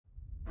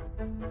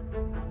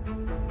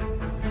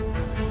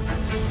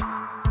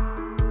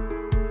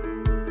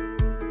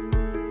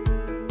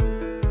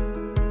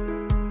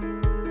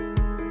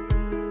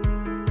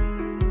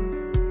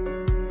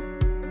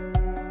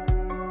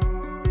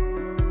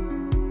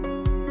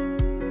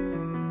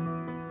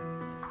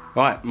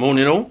Right,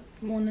 morning all.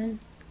 Morning.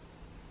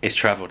 It's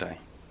travel day.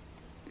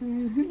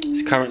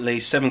 It's currently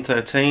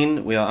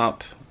 7:13. We are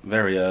up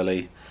very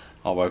early.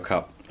 I woke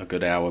up a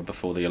good hour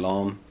before the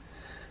alarm.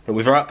 But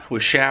we're up, we're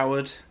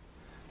showered.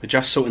 We're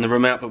just sorting the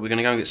room out, but we're going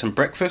to go and get some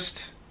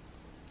breakfast.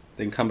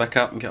 Then come back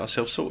up and get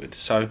ourselves sorted.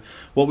 So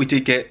what we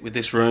did get with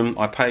this room,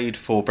 I paid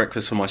for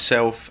breakfast for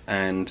myself,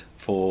 and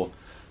for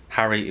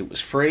Harry it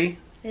was free.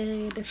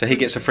 So he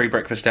gets a free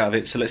breakfast out of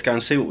it. So let's go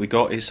and see what we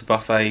got. It's a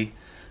buffet.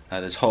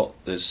 There's hot,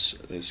 there's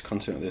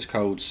continental, there's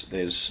colds,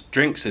 there's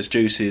drinks, there's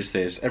juices,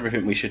 there's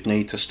everything we should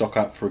need to stock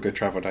up for a good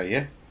travel day,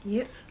 yeah?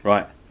 Yep.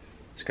 Right,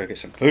 let's go get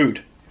some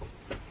food.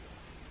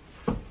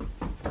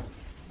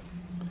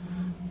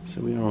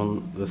 So we are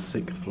on the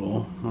 6th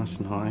floor, nice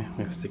and high.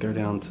 We have to go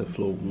down to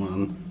floor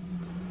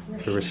 1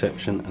 for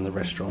reception and the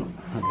restaurant.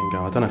 And then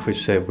go. I don't know if we've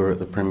said we're at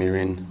the Premier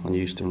Inn on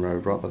Euston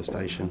Road, right by the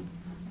station.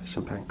 There's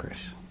some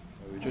Pancras.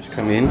 So we just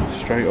come in,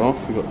 straight off,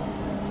 we've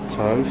got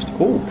toast.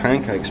 Oh,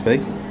 pancakes,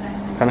 B.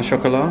 Pain au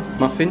chocolat,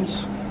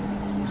 muffins.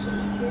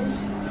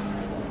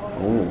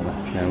 Oh,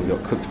 now we've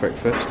got cooked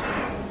breakfast,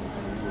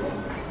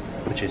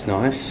 which is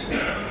nice.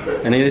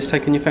 Any of this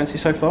taken your fancy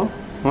so far?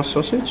 Nice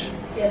sausage?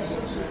 Yes.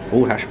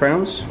 All hash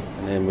browns.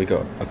 And then we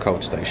got a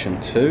cold station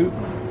too.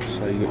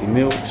 So you got your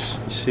milks,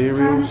 your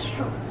cereals.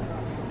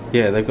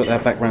 Yeah, they've got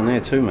that back round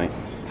there too, mate.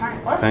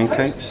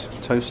 Pancakes,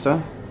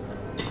 toaster.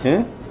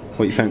 Yeah?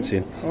 What are you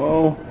fancying?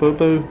 Oh, boo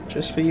boo,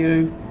 just for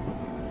you.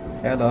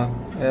 Ella,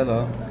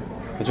 Ella.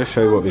 I'll just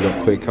show you what we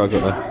got quick. I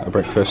got a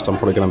breakfast. I'm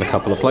probably going to have a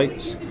couple of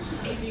plates.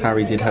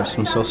 Harry did have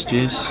some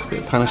sausages, a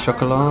bit of pain au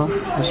chocolat,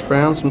 hash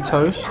brown, some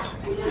toast.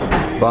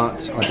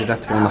 But I did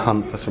have to go on the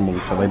hunt for some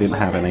water. They didn't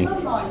have any.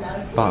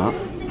 But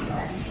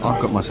I've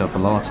got myself a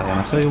latte, and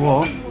I tell you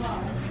what,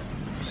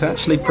 it's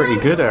actually pretty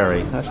good,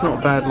 Harry. That's not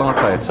a bad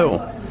latte at all.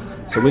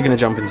 So we're going to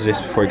jump into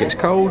this before it gets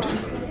cold,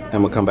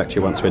 and we'll come back to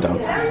you once we're done.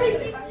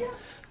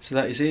 So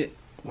that is it.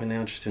 We're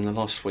now just doing the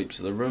last sweeps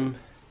of the room.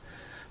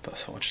 But I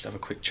thought I'd just have a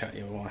quick chat to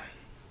you while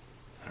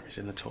Harry's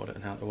in the toilet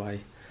and out of the way.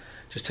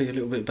 Just tell you a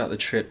little bit about the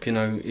trip. You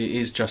know, it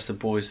is just the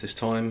boys this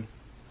time.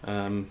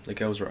 The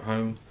girls are at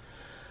home.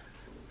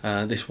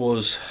 This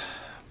was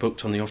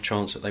booked on the off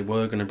chance that they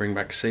were going to bring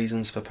back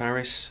seasons for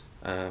Paris.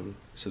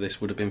 So this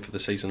would have been for the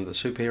season of the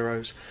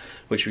superheroes,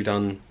 which we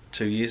done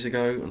 2 years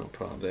ago, and I'll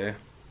put up there.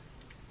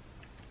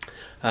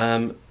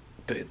 But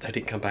they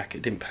didn't come back.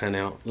 It didn't pan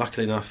out.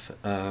 Luckily enough,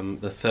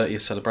 the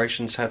 30th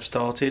celebrations have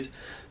started,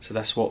 so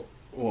that's what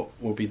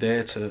will be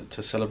there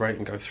to celebrate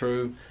and go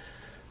through.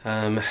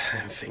 And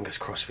fingers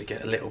crossed we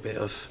get a little bit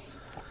of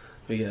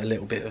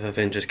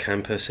Avengers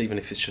Campus, even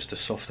if it's just a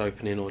soft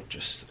opening, or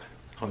just,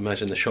 I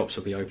imagine the shops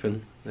will be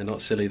open. They're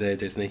not silly there,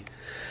 Disney.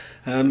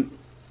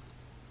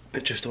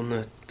 But just on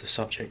the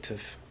subject of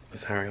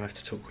Harry, I have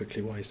to talk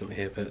quickly while he's not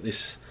here, but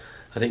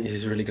I think this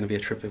is really going to be a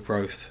trip of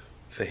growth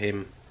for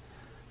him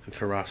and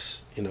for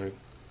us, you know.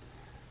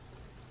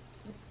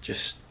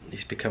 Just,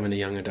 he's becoming a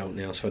young adult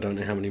now, so I don't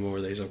know how many more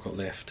of these I've got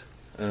left.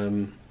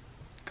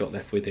 Got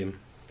left with him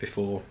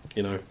before,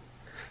 you know.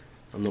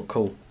 I'm not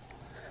cool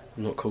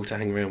to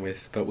hang around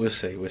with, but we'll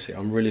see.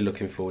 I'm really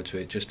looking forward to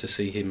it, just to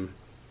see him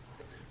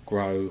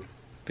grow,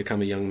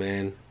 become a young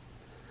man,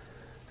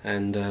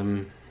 and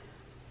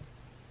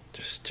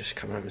just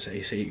come home and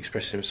see. He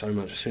expresses him so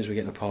much as soon as we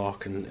get in the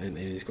park, and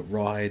he's got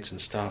rides and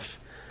stuff.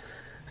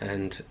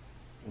 And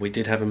we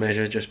did have a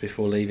measure just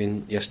before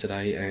leaving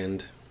yesterday,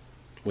 and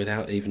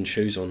without even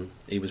shoes on,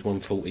 he was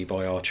 140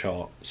 by our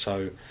chart.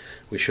 So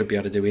we should be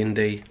able to do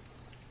Indy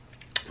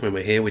when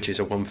we're here, which is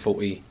a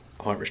 140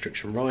 height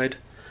restriction ride.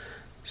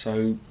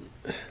 So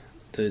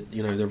the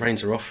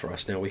reins are off for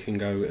us now. We can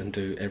go and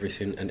do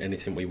everything and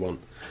anything we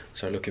want.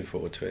 So looking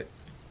forward to it.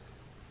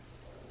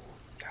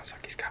 Sounds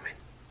like he's coming.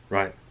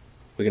 Right,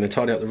 we're going to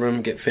tidy up the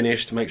room, get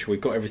finished, make sure we've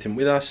got everything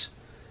with us,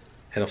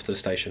 head off to the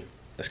station.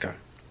 Let's go.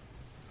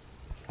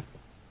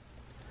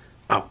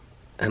 Oh,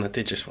 and I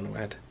did just want to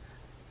add,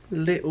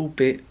 little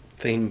bit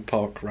theme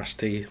park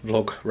rusty,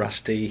 vlog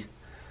rusty.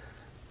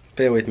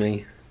 Bear with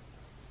me.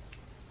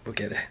 We'll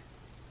get there.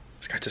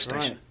 Let's go to the station.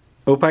 Right.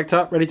 All packed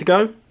up, ready to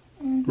go?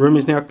 Room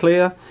is now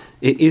clear.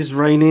 It is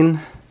raining.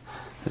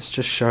 Let's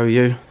just show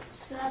you.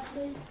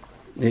 Sadly.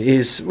 It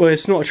is, well,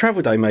 it's not a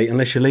travel day, mate,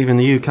 unless you're leaving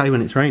the UK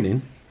when it's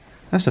raining.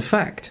 That's a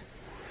fact.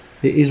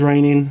 It is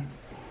raining,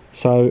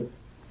 so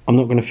I'm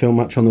not going to film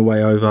much on the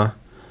way over.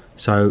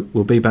 So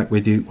we'll be back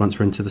with you once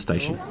we're into the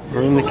station.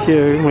 We're in the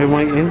queue and we're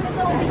waiting.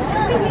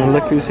 And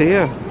look who's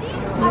here. Are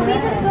we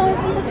going to go and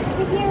see the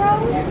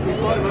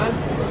superheroes?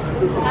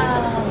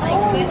 My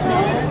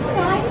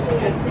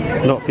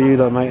goodness. Not for you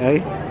though, mate, eh?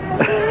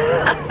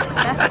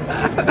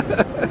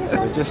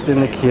 We're just in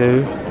the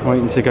queue,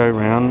 waiting to go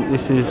round.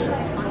 This is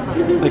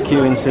the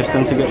queuing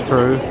system to get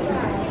through.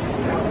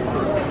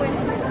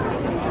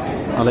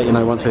 I'll let you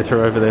know once we're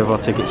through over there with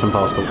our tickets and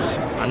passports.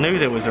 I knew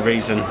there was a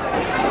reason,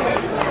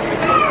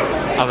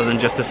 other than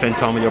just to spend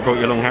time with you. I brought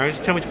you along, Harry.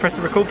 Just tell me to press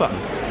the record button.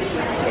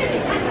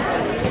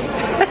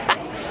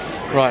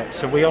 Right,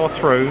 so we are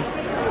through. We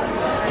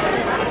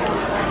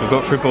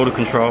got through border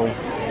control.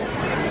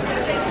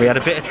 We had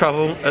a bit of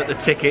trouble at the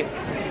ticket.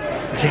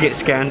 The ticket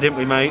scan, didn't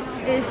we, mate?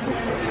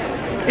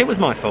 It was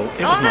my fault.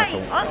 It was my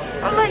fault.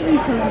 I'll let you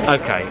come.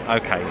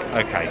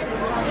 Okay.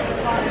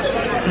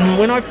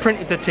 When I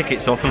printed the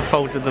tickets off and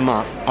folded them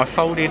up, I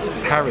folded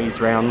Harry's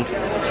round,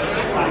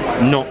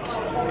 not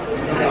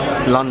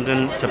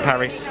London to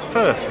Paris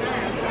first.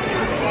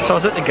 So I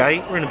was at the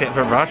gate, we're in a bit of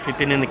a rush, we'd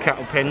been in the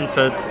cattle pen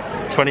for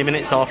 20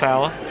 minutes, half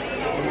hour,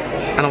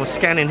 and I was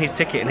scanning his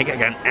ticket and he kept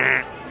going,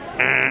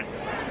 I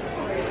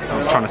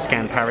was trying to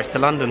scan Paris to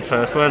London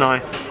first, weren't I?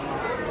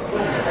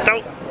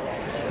 Don't.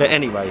 But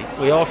anyway,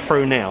 we are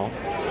through now,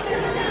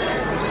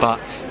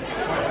 but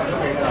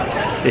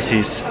this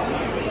is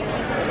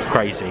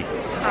crazy.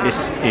 This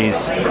is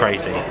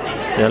crazy.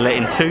 They're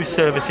letting two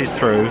services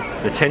through,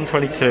 the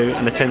 10:22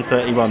 and the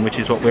 10:31, which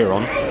is what we're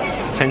on.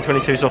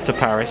 10:22 is off to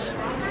Paris,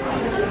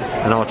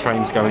 and our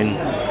train's going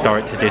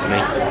direct to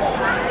Disney.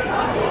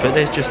 But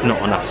there's just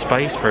not enough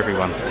space for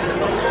everyone.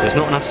 There's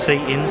not enough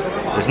seating,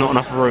 there's not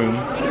enough room,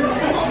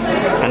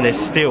 and there's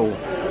still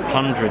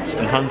hundreds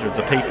and hundreds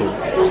of people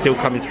still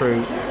coming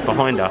through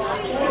behind us.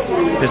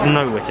 There's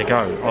nowhere to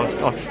go.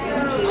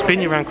 I'll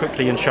spin you around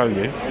quickly and show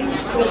you.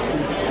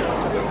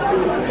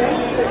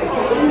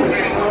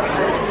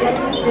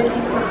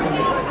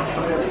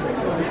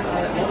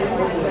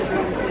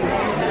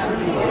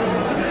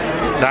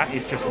 That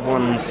is just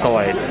one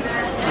side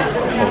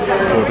of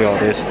where we are.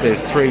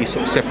 There's three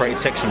sort of separated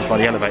sections by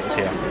the elevators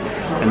here,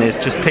 and there's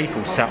just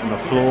people sat on the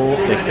floor.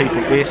 There's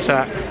people.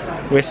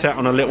 We're sat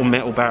on a little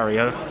metal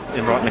barrier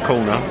right in the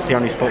corner. It's the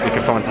only spot we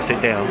could find to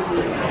sit down.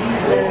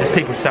 There's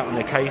people sat on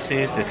their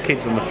cases. There's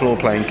kids on the floor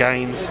playing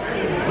games.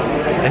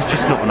 There's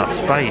just not enough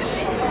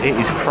space. It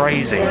is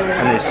crazy,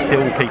 and there's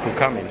still people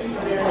coming.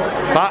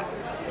 But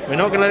we're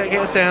not going to let it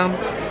get us down.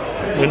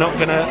 We're not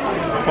going to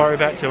worry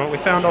about it too much. We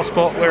found our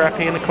spot. We're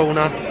happy in the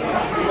corner.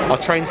 Our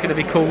train's going to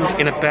be called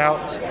in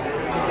about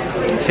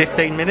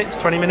 15 minutes,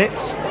 20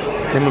 minutes.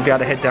 Then we'll be able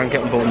to head down,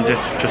 get on board, and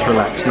just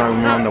relax. No,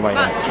 we're on the way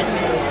out.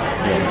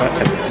 Yeah, about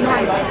 10 minutes.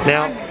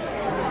 Now,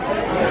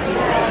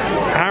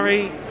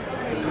 Harry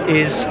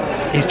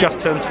he's just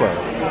turned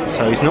 12,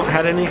 so he's not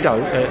had any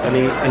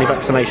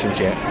vaccinations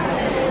yet.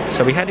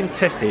 So we had him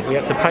tested. We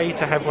had to pay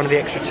to have one of the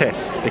extra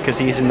tests because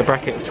he's in the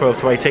bracket of 12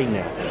 to 18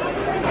 now.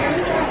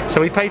 So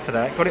we paid for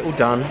that, got it all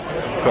done,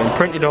 got him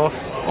printed off,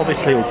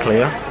 obviously all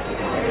clear.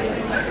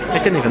 They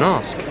didn't even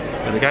ask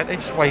at the gate, they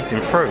just waved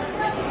him through.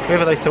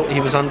 Whether they thought he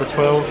was under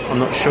 12, I'm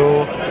not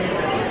sure.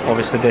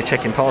 Obviously they're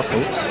checking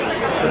passports,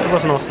 but it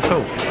wasn't asked at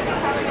all.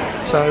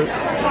 So, it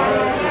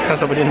sounds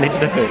like we didn't need to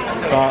do it.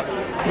 But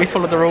we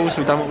followed the rules,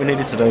 we've done what we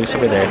needed to do, so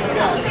we're there.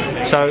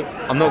 So,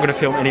 I'm not going to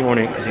film any more on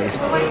it because it is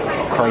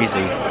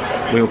crazy.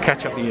 We will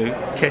catch up with you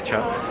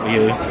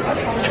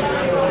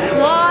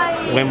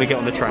when we get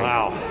on the train.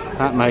 Wow,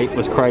 that mate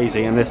was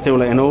crazy, and they're still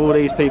letting all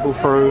these people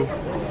through,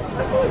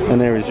 and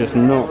there is just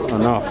not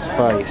enough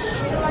space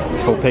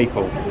for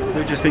people.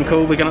 We've just been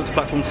called, we're going up to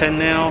platform 10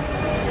 now.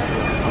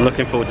 I'm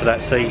looking forward to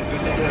that seat.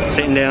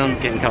 Sitting down,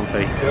 getting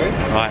comfy.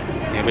 Right,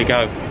 here we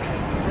go.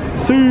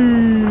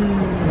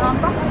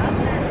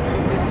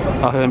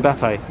 Oh,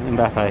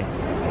 Mbappe.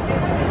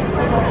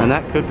 And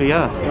that could be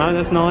us. No,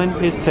 that's 9,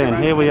 here's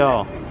 10, here we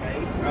are.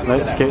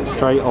 Let's get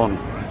straight on.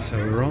 So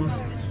we're on,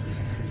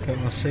 got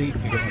our seat,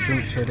 we've got our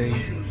drinks ready.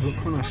 We've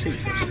got quite nice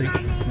seats actually,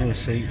 newer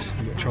seats,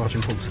 we've got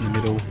charging ports in the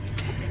middle.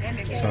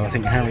 So I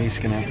think Harry's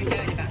gonna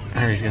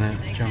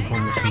jump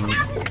on with some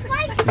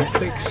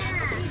Netflix,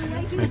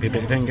 maybe a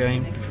bit of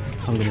Endgame.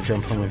 I'm gonna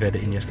jump on with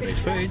editing yesterday's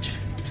footage,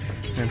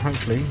 and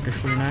hopefully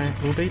before you know it,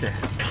 we'll be there.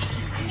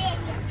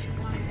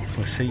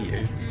 We'll see you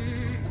in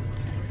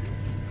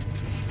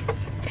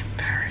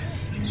Paris.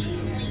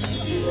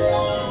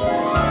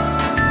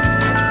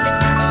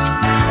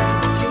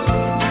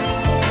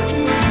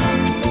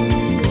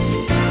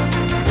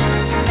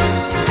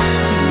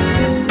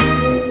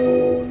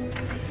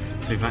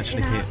 We've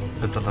actually hit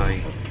a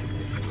delay.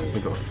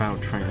 We've got a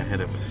failed train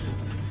ahead of us.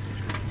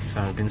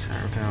 So we've been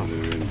sat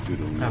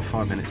about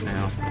 5 minutes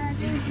now.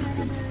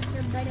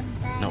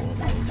 Not what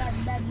we need.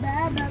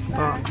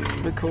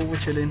 But we're cool, we're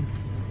chilling.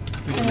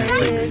 We've got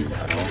Netflix.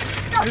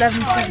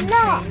 11:17.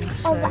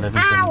 So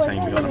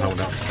 11:17 we got the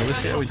hold up. So we'll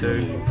see how we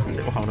do.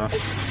 Little hold up.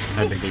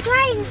 No biggie. The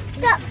train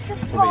stopped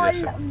for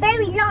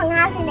very long,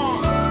 hasn't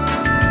it?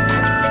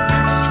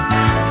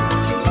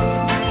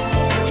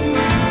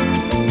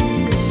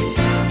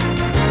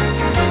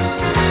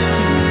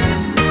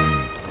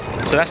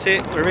 So that's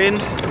it, we're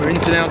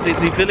into now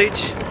Disney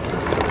Village.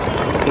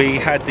 We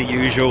had the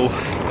usual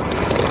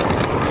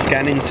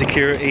scanning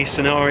security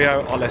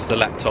scenario. I left the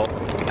laptop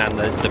and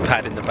the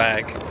pad in the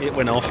bag. It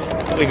went off,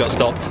 we got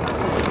stopped.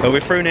 But we're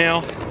through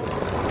now.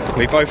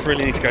 We both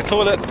really need to go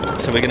toilet,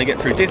 so we're gonna get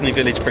through Disney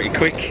Village pretty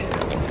quick.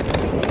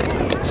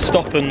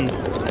 Stop and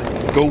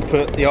gulp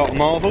at the Art of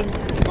Marvel,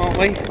 aren't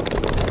we?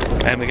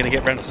 And we're going to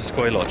get round to the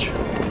Sequoia Lodge.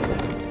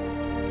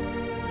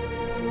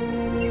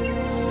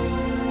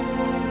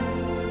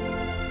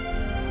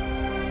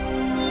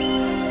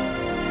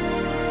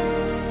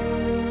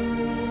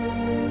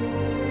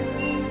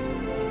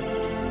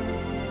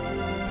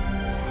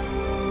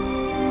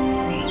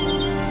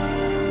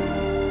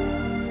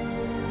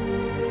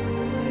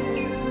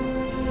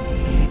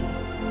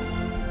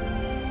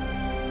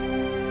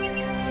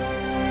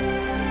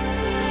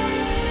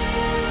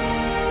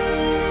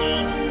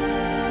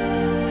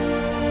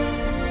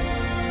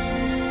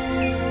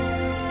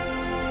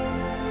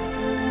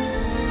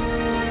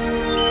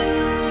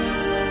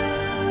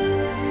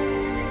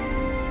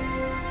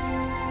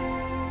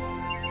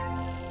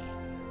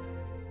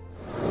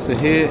 So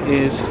here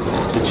is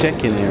the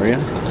check-in area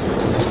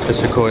for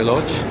Sequoia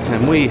Lodge,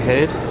 and we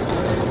head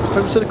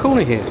over to the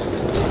corner here.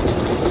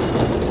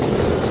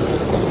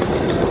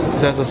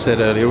 Because as I said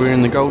earlier, we're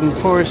in the Golden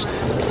Forest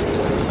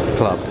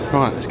Club.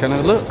 Right, let's go and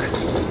have a look.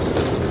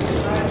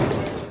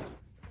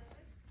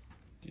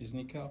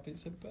 Disney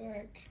carpets are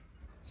back.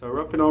 So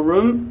we're up in our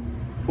room.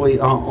 We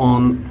are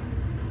on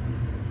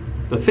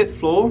the 5th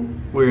floor.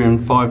 We're in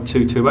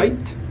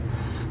 5228.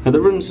 Now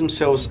the rooms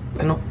themselves,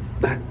 they're not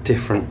that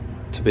different,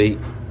 to be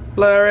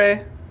blurry,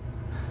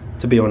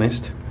 to be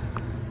honest.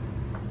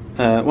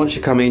 Once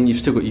you come in, you've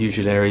still got your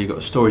usual area. You've got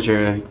a storage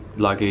area,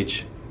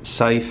 luggage,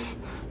 safe,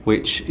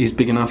 which is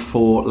big enough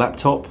for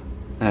laptop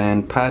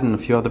and pad and a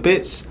few other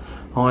bits.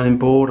 Ironing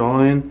board,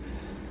 iron.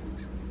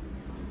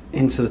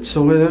 Into the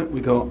toilet,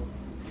 we got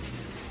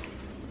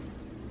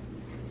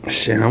a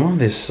shower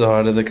this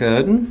side of the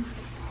curtain.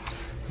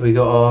 We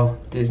got our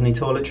Disney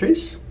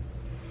toiletries.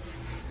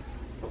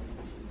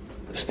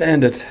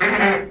 Standard.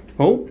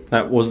 Oh,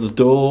 that was the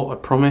door, I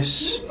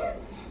promise.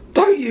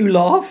 Don't you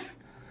laugh!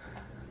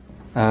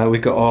 We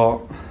got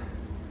our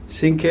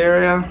sink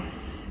area,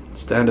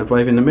 standard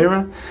wave in the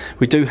mirror.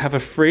 We do have a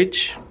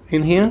fridge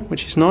in here,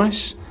 which is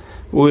nice.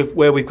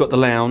 Where we've got the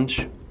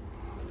lounge,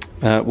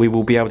 we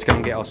will be able to go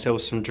and get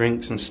ourselves some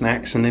drinks and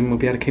snacks, and then we'll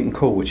be able to keep them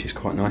cool, which is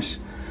quite nice.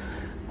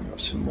 We've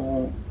got some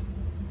more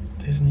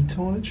Disney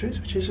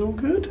toiletries, which is all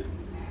good.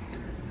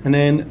 And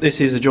then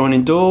this is the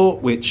adjoining door,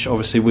 which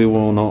obviously we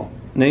will not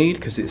need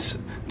because it's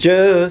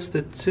just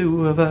the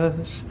two of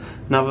us.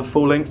 Another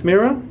full-length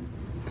mirror.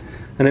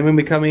 And then when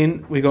we come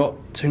in, we got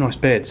two nice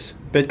beds.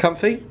 Bed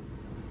comfy?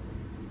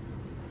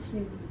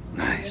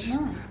 Nice.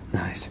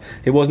 Nice.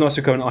 It was nice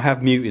to come in. I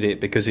have muted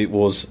it because it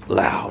was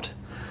loud.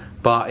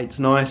 But it's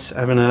nice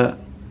having a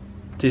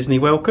Disney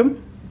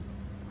welcome.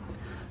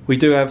 We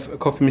do have a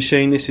coffee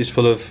machine. This is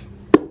full of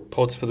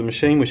pods for the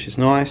machine, which is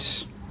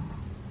nice.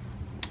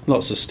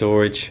 Lots of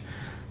storage.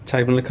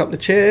 Table and a couple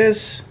of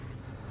chairs.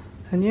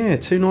 And yeah,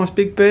 two nice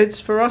big beds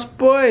for us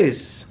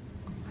boys.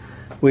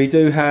 We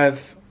do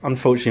have,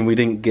 unfortunately we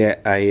didn't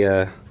get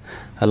a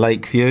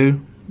lake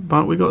view,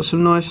 but we got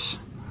some nice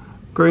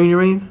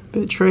greenery,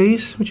 bit of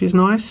trees, which is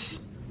nice.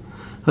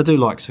 I do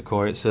like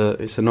Sequoia, it's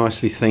a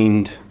nicely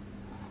themed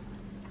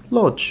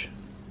lodge.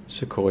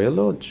 Sequoia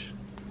Lodge.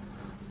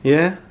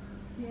 Yeah?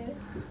 Yeah.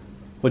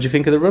 What do you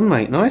think of the room,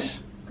 mate? Nice?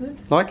 Good.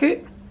 Like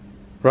it?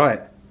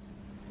 Right.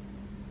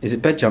 Is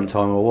it bed jump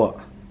time or what?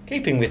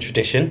 Keeping with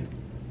tradition,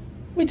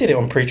 we did it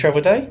on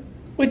pre-travel day.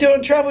 We do it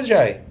on travel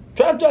day.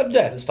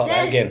 Let's start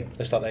that again.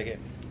 Let's start that again.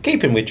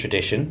 Keeping with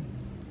tradition,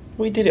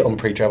 we did it on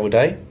pre-travel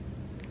day.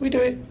 We do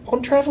it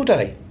on travel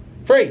day.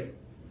 3.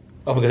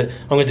 Oh, I'm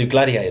gonna do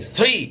gladiators.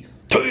 3,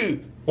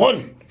 2,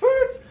 1.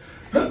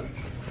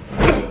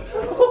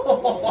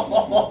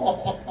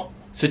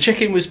 So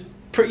check-in was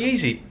pretty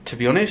easy, to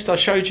be honest. I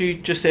showed you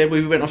just there.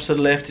 We went off to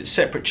the left. It's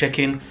separate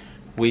check-in.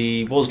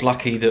 We was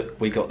lucky that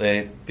we got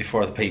there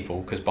before other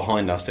people, because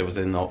behind us there was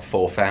then not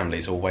 4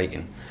 families all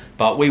waiting.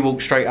 But we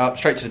walked straight up,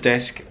 straight to the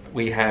desk.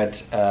 We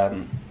had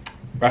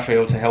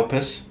Raphael to help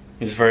us.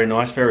 He was very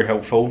nice, very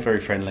helpful,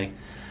 very friendly.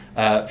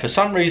 For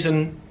some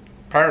reason,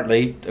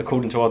 apparently,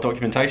 according to our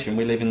documentation,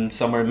 we live in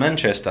somewhere in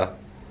Manchester,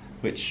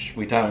 which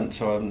we don't,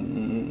 so I've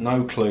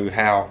no clue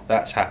how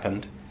that's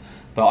happened.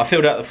 But I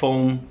filled out the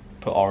form,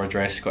 put our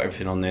address, got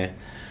everything on there.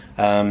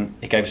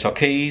 He gave us our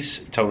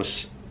keys, told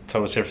us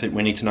everything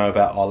we need to know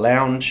about our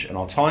lounge and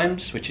our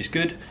times, which is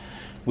good.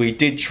 We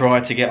did try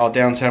to get our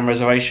downtown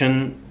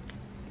reservation,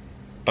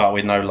 but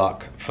with no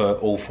luck for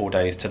all 4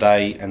 days.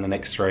 Today and the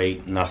next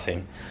 3,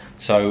 nothing.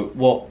 So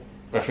what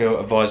Raphael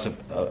advised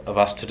of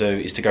us to do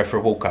is to go for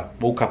a walk up.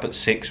 Walk up at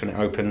 6 when it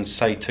opens,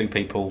 say 2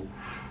 people,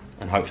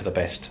 and hope for the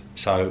best.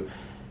 So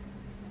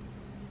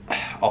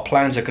our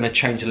plans are going to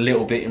change a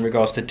little bit in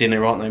regards to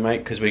dinner, aren't they, mate?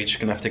 Because we're just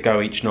going to have to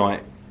go each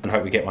night and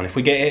hope we get one. If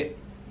we get it,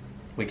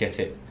 we get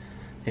it.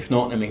 If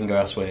not, then we can go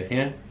elsewhere,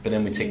 yeah? But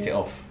then we ticked it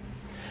off.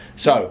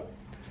 So,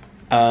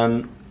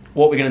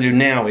 what we're going to do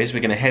now is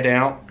we're going to head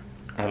out,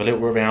 have a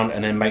little around,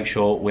 and then make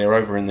sure we're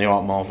over in the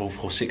Art Marvel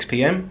for 6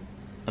 PM.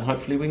 And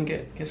hopefully we can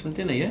get some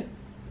dinner, yeah?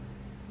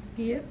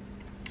 Yep.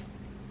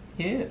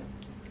 Yeah.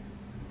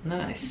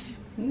 Nice.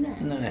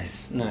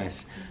 Nice, nice.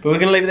 But we're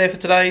going to leave it there for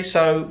today,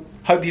 so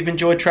hope you've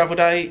enjoyed Travel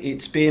Day.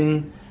 It's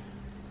been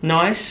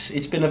nice,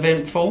 it's been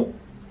eventful.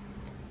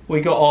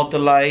 We got our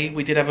delay.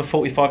 We did have a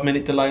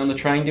 45-minute delay on the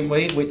train, didn't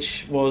we?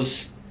 Which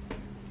was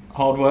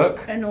hard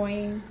work.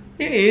 Annoying.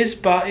 It is,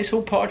 but it's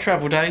all part of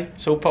travel day.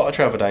 It's all part of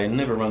travel day and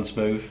never runs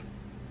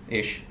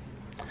smooth-ish.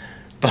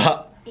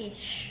 But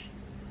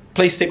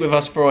please stick with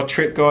us for our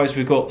trip, guys.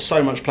 We've got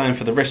so much planned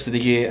for the rest of the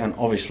year and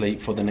obviously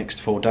for the next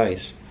 4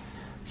 days.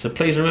 So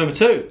please remember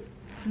to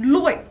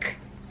like,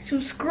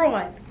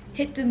 subscribe,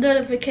 hit the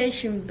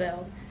notification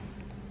bell,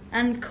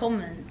 and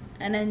comment.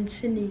 And then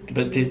Sydney.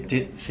 But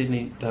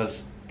Sydney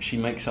does, she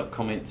makes up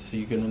comments, so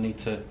you're going to need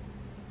to,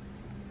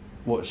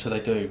 what should I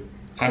do?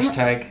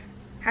 Hashtag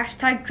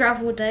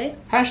travel day.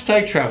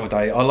 Hashtag travel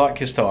day. I like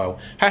your style.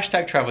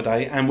 Hashtag travel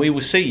day, and we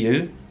will see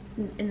you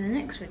in the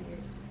next video.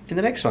 In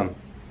the next one.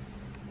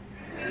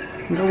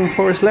 Golden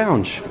Forest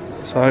Lounge.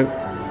 So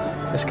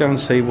let's go and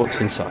see what's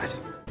inside.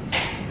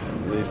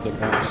 These look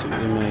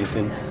absolutely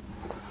amazing.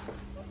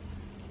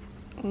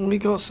 We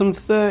got some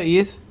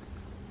 30th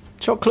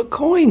chocolate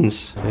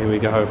coins. Here we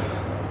go.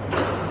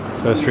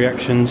 First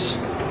reactions.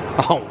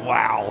 Oh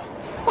wow.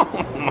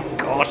 Oh my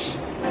gosh.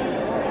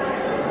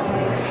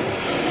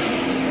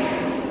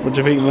 What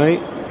do you think,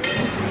 mate?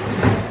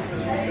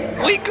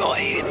 We got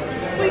in!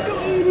 We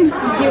got in!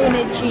 You and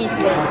a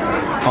cheesecake.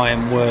 I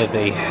am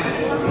worthy.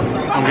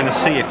 I'm going to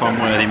see if I'm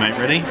worthy, mate.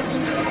 Ready?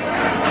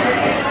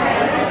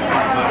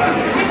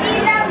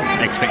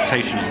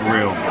 Expectation is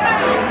real.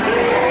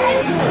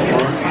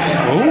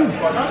 Oh!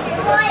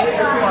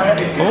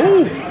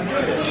 Oh!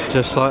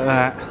 Just like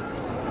that,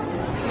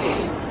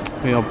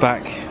 we are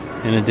back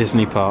in a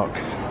Disney park.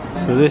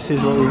 So this is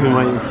what we've been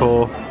waiting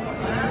for.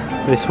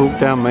 This walk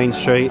down Main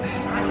Street.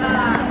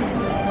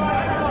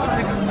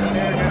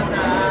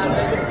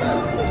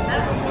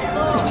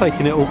 Just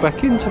taking it all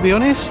back in, to be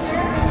honest.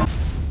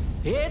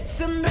 It's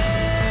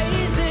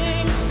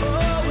amazing,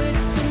 oh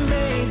it's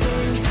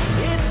amazing,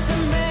 it's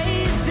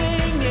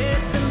amazing,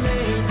 it's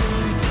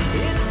amazing,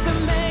 it's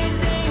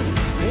amazing,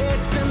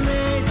 it's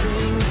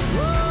amazing,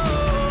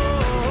 whoa,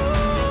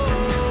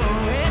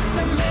 it's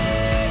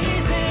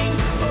amazing,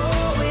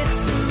 oh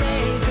it's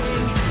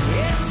amazing,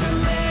 it's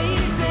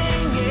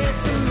amazing,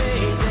 it's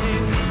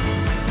amazing.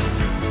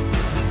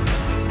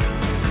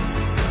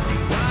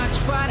 Watch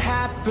what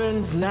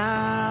happens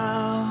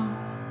now.